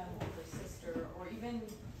kingdom or her sister, or even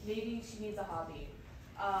maybe she needs a hobby.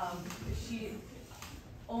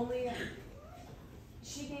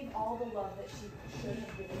 She gave all the love that she should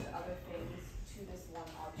have given to other things to this one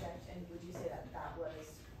object, and would you say that that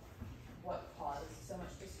was what caused so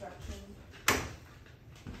much destruction?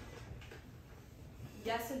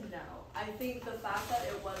 Yes and no. I think the fact that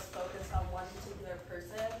it was focused on one particular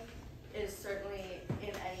person is certainly,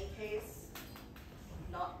 in any case,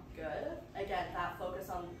 not good. Again, that focus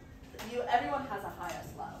on everyone has a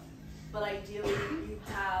highest love, but ideally you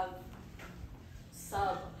have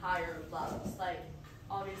sub-higher loves. Like,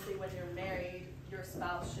 obviously when you're married, your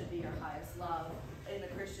spouse should be your highest love. In the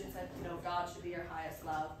Christian sense, God should be your highest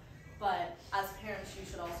love. But as parents, you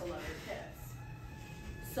should also love your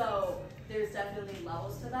kids. So there's definitely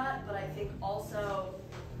levels to that, but I think also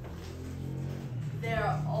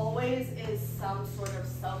there always is some sort of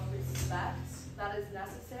self-respect that is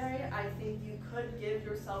necessary. I think you could give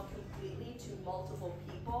yourself completely to multiple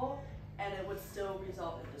people and it would still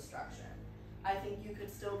result in destruction. I think you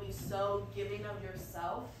could still be so giving of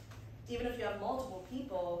yourself, even if you have multiple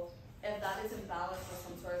people, if that is imbalanced with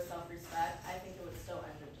some sort of self-respect, I think it would still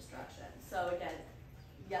end in destruction. So again,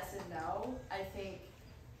 yes and no. I think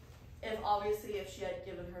if she had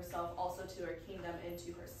given herself also to her kingdom and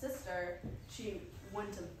to her sister, she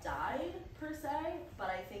wouldn't have died per se, but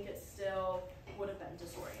I think it still would have been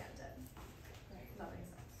disoriented. Right. That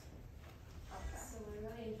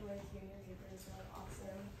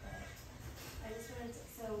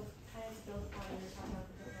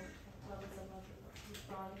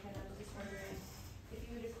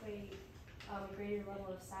greater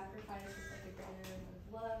level of sacrifice with like a greater amount of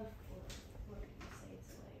love, or what would you say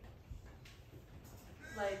to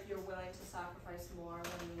like you're willing to sacrifice more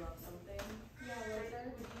when you love something? Yeah, like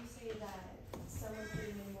would you say that someone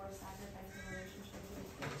putting in more sacrifice in a relationship would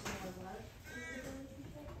equate to more love in the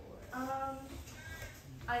relationship, or?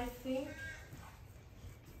 I think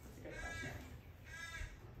that's a good question.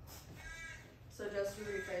 So just to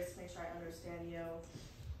rephrase to make sure I understand you,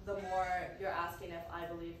 the more you're asking if I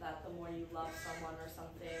believe that the more you love someone or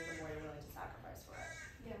something, the more you're willing to sacrifice for it.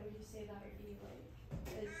 Yeah, would you say that would be like,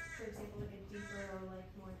 for example, like a deeper or like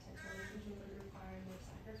more intense relationship would require more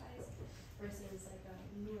sacrifice versus like a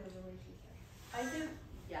newer relationship? I think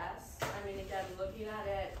yes. I mean, again, looking at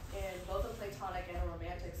it in both a platonic and a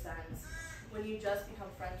romantic sense, when you just become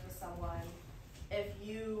friends with someone, if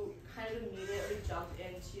you kind of immediately jump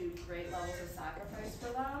into great levels of sacrifice for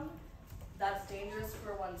them, that's dangerous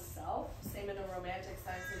for oneself. Same in a romantic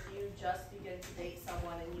sense, if you just begin to date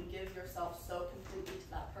someone and you give yourself so completely to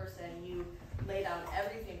that person, you lay down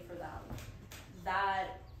everything for them,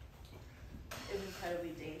 that is incredibly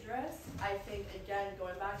dangerous. I think, again,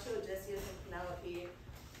 going back to Odysseus and Penelope,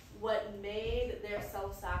 what made their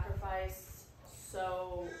self-sacrifice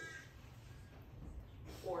so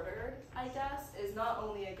ordered, I guess, is not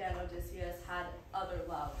only, again, Odysseus had other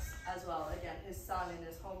loves as well, again, his son and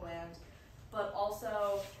his homeland, but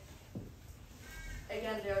also,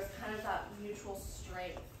 again, there's kind of that mutual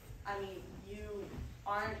strength. I mean,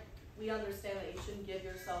 we understand that you shouldn't give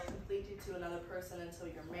yourself completely to another person until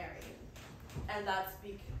you're married. And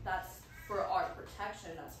that's for our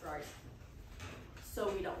protection,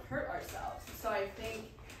 so we don't hurt ourselves. So I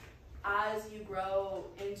think as you grow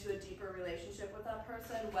into a deeper relationship with that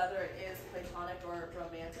person, whether it is platonic or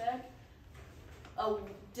romantic, a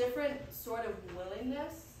different sort of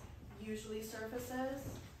willingness usually surfaces,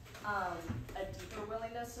 a deeper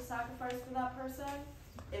willingness to sacrifice for that person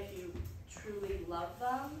if you truly love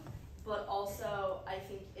them, but also I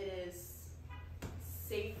think it is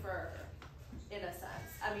safer in a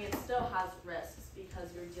sense. I mean, it still has risks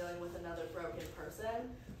because you're dealing with another broken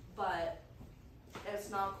person, but it's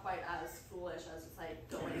not quite as foolish as it's like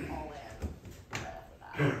going all in right off the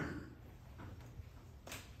bat.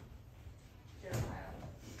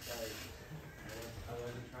 Sorry. I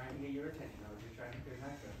wasn't trying to get your attention. I was just trying to clear my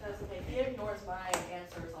throat. That's okay. He ignores my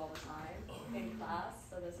answers all the time in class,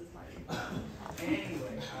 so this is my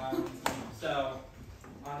Anyway, so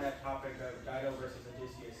on that topic of Dido versus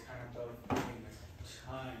Odysseus, kind of both doing a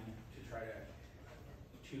ton to try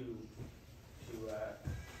to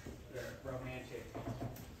their romantic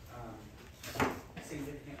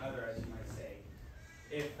significant other, as you might say.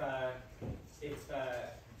 If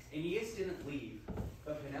Aeneas didn't leave,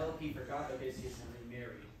 but Penelope forgot Odysseus and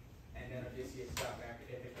remarried, and then Odysseus got back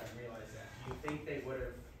at Ithaca and realized that, do you think they would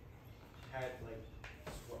have had like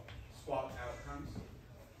swapped outcomes?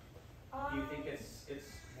 Do you think it's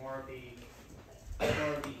more of the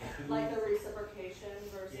like the reciprocation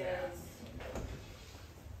versus? Yeah.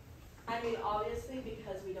 I mean, obviously,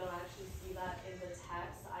 because we don't actually see that in the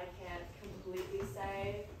text, I can't completely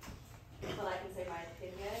say, but I can say my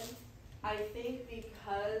opinion. I think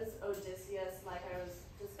because Odysseus, like I was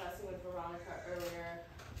discussing with Veronica earlier,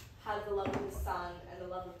 had the love of his son and the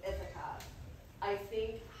love of Ithaca, I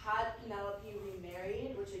think had Penelope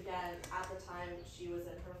remarried, which again, at the time, she was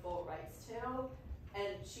in her full rights to,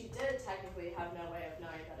 and she did technically have no way of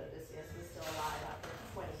knowing that Odysseus was still alive after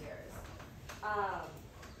 20 years.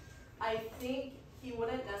 I think he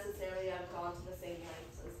wouldn't necessarily have gone to the same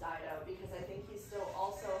lengths as Dido, because I think he still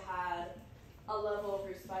also had a level of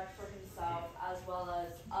respect for himself as well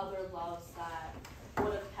as other loves that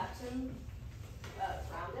would have kept him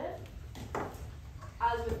grounded.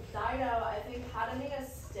 As with Dido, I think had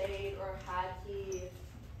Aeneas stayed, or had he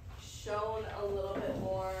shown a little bit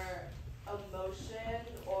more emotion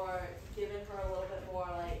or given her a little bit more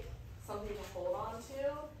like something to hold on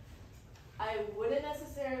to, I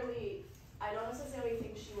don't necessarily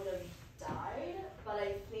think she would have died, but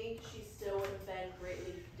I think she still would have been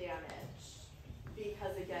greatly damaged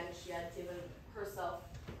because, again, she had given herself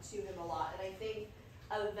to him a lot. And I think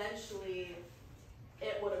eventually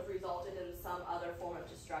it would have resulted in some other form of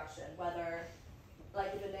destruction, whether,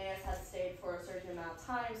 like if Aeneas had stayed for a certain amount of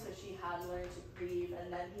time, so she had learned to grieve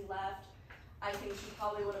and then he left, I think she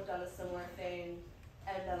probably would have done a similar thing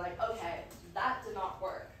and been like, okay, that did not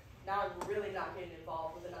work. Now I'm really not getting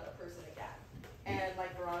involved with another person again. And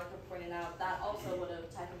like Veronica pointed out, that also would have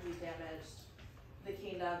technically damaged the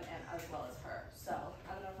kingdom and as well as her. So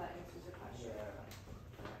I don't know if that answers your question. Yeah.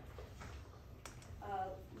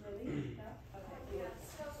 Lily? Yeah? Okay. Yeah,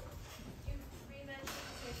 so you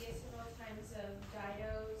mentioned maybe several times of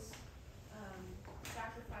Dido's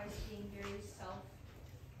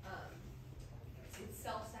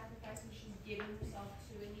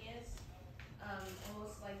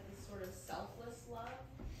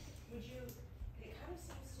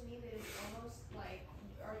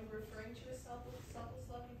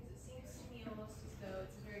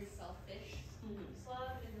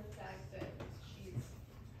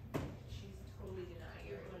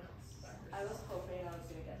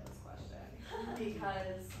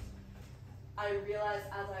I realized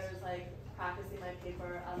as I was like practicing my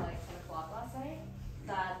paper at like 10 o'clock last night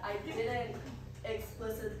that I didn't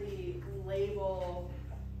explicitly label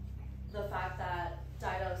the fact that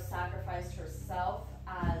Dido sacrificed herself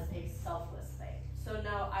as a selfless thing. So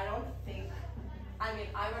no, I don't think, I mean,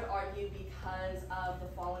 I would argue because of the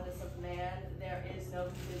fallenness of man, there is no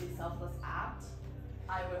completely selfless act.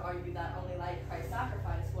 I would argue that only like Christ's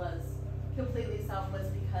sacrifice was completely selfless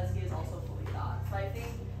because he is also fully God. So I think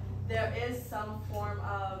there is some form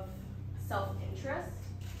of self-interest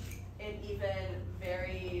in even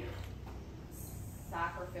very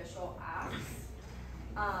sacrificial acts,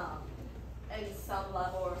 in some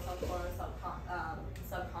level or some form of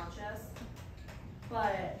subconscious.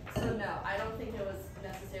 But, so no, I don't think it was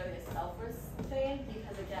necessarily a selfless thing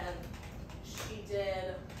because again, she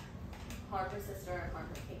did harm her sister and harm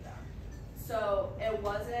her kingdom. So it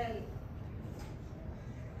wasn't,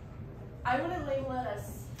 I wouldn't label it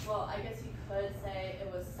as, well, I guess you could say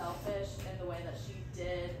it was selfish in the way that she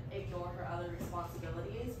did ignore her other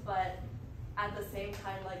responsibilities, but at the same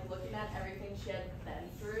time, like looking at everything she had been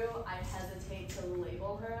through, I hesitate to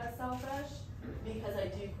label her as selfish because I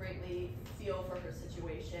do greatly feel for her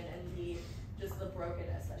situation and just the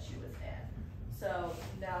brokenness that she was in. So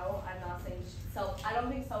no, I'm not saying I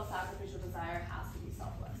don't think self-sacrificial desire has to be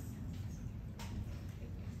selfless.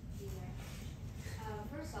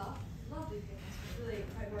 First off, lovely things, really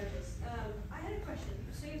quite gorgeous. I had a question.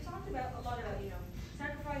 So you've talked about a lot about,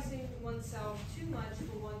 sacrificing oneself too much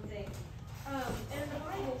for one thing. And in the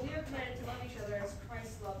Bible, we are commanded to love each other as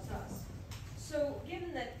Christ loves us. So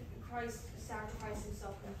given that Christ sacrificed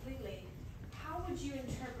himself completely, how would you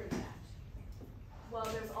interpret that? Well,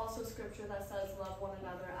 there's also scripture that says love one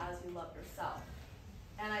another as you love yourself.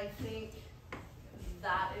 And I think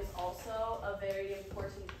that is also a very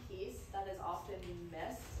important piece that is often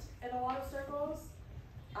missed in a lot of circles.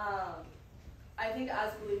 I think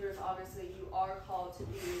as believers, obviously, you are called to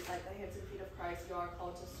be like the hands and feet of Christ. You are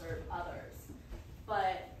called to serve others.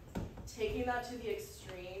 But taking that to the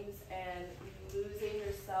extremes and losing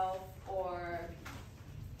yourself or,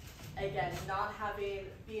 again,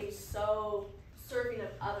 being so serving of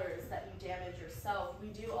others that you damage yourself, we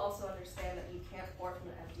do also understand that you can't pour from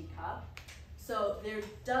an empty cup. So there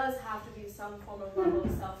does have to be some form of level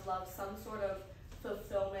of self-love, some sort of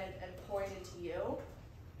fulfillment and pouring into you.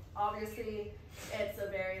 Obviously, it's a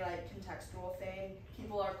very contextual thing.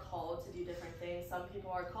 People are called to do different things. Some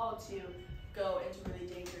people are called to go into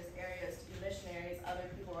really dangerous areas to be missionaries. Other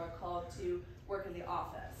people are called to work in the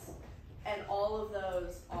office. And all of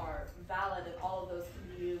those are valid and all of those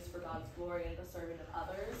can be used for God's glory and the serving of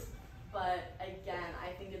others. But again,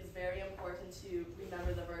 I think it's very important to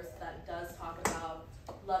remember the verse that does talk about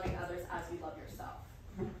loving others as you love yourself.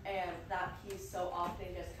 And that piece so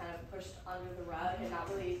often gets kind of pushed under the rug and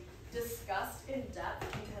not really discussed in depth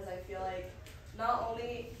because I feel like not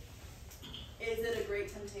only is it a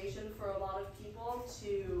great temptation for a lot of people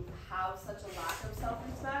to have such a lack of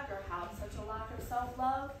self-respect or have such a lack of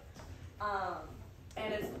self-love,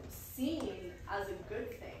 and it's seen as a good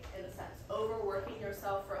thing in a sense. Overworking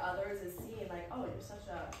yourself for others is seen like, oh, you're such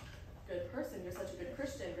a good person, you're such a good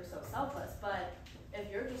Christian, you're so selfless. But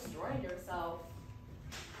if you're destroying yourself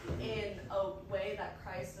in a way that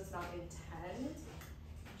Christ does not intend,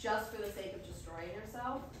 just for the sake of destroying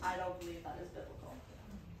yourself, I don't believe that is biblical.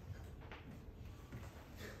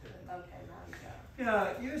 Okay, now you go.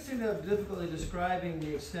 Yeah, you seem to have difficulty describing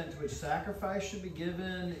the extent to which sacrifice should be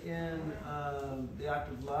given in the act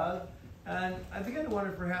of love. And I begin to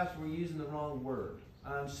wonder if perhaps we're using the wrong word.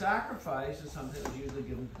 Sacrifice is something that's usually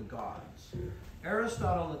given to the gods.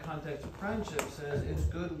 Aristotle, in the context of friendship, says it's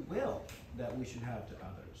goodwill that we should have to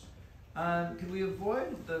others. Could we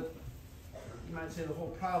avoid you might say the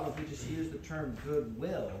whole problem if we just use the term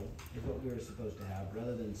goodwill is what we were supposed to have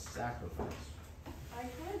rather than sacrifice? I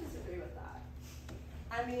kind of disagree with that.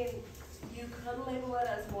 I mean, you could label it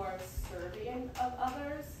as more serving of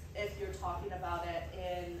others if you're talking about it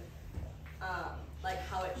in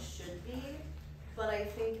how it should be. But I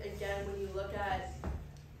think, again, when you look at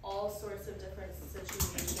all sorts of different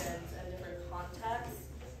situations and different contexts,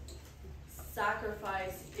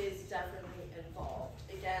 sacrifice is definitely involved.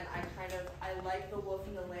 Again, I like the wolf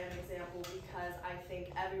and the lamb example because I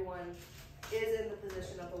think everyone is in the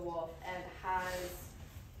position of the wolf and has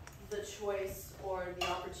the choice or the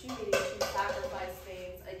opportunity to sacrifice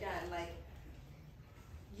things. Again,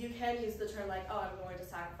 you can use the term oh, I'm going to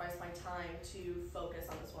sacrifice my time to focus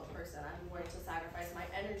on this one person. I'm going to sacrifice my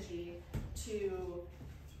energy to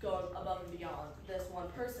go above and beyond this one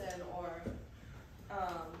person or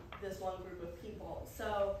this one group of people.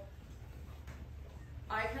 So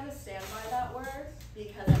I kind of stand by that word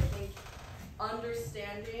because I think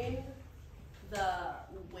understanding the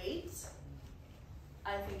weight,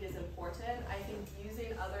 I think, is important. I think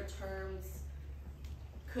using other terms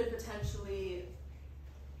could potentially,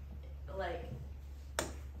 like,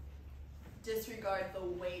 disregard the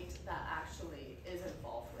weight that actually is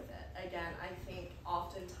involved with it. Again, I think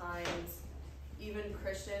oftentimes even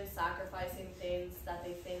Christians sacrificing things that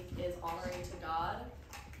they think is honoring to God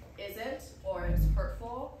isn't, or it's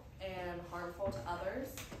hurtful and harmful to others.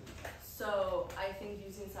 So I think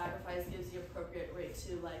using sacrifice gives the appropriate weight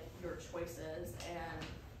to, like, your choices, and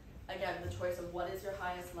again, the choice of what is your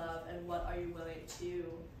highest love and what are you willing to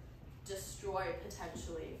destroy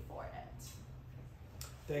potentially for it.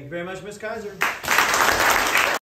 Thank you very much, Ms. Kaiser.